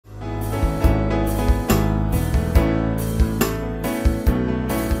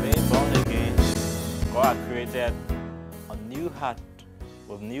path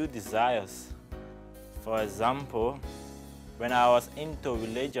with new desires. For example, when I was into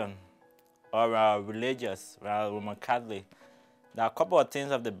religion, or religious, when I was Roman Catholic, there are a couple of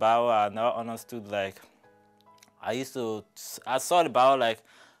things of the Bible I never understood. Like, I saw the Bible like,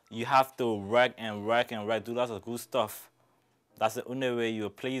 you have to work and work and work, do lots of good stuff. That's the only way you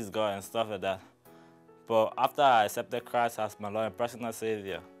please God and stuff like that. But after I accepted Christ as my Lord and personal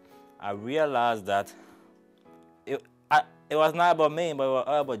Savior, I realized that it was not about me, but it was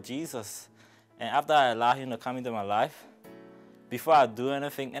all about Jesus. And after I allowed Him to come into my life, before I do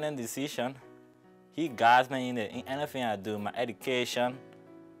anything, any decision, He guides me in anything I do, my education,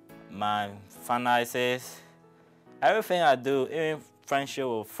 my finances, everything I do, even friendship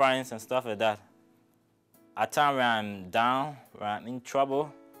with friends and stuff like that. At times when I'm down, when I'm in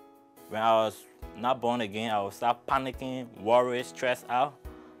trouble, when I was not born again, I would start panicking, worried, stressed out.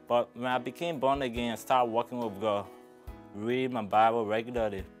 But when I became born again and started working with God, reading my Bible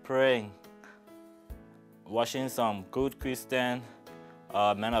regularly, praying, watching some good Christian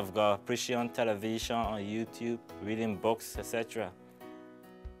men of God preaching on television, on YouTube, reading books, etc.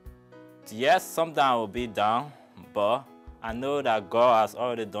 Yes, sometimes I will be down, but I know that God has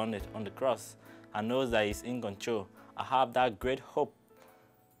already done it on the cross. I know that He's in control. I have that great hope.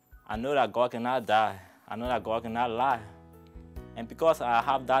 I know that God cannot die. I know that God cannot lie. And because I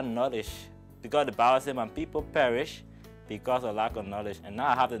have that knowledge, because the Bible says my people perish because of lack of knowledge, and now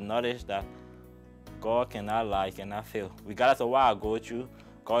I have the knowledge that God cannot lie, He cannot fail. Regardless of what I go through,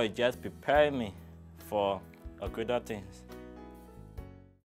 God is just preparing me for greater things.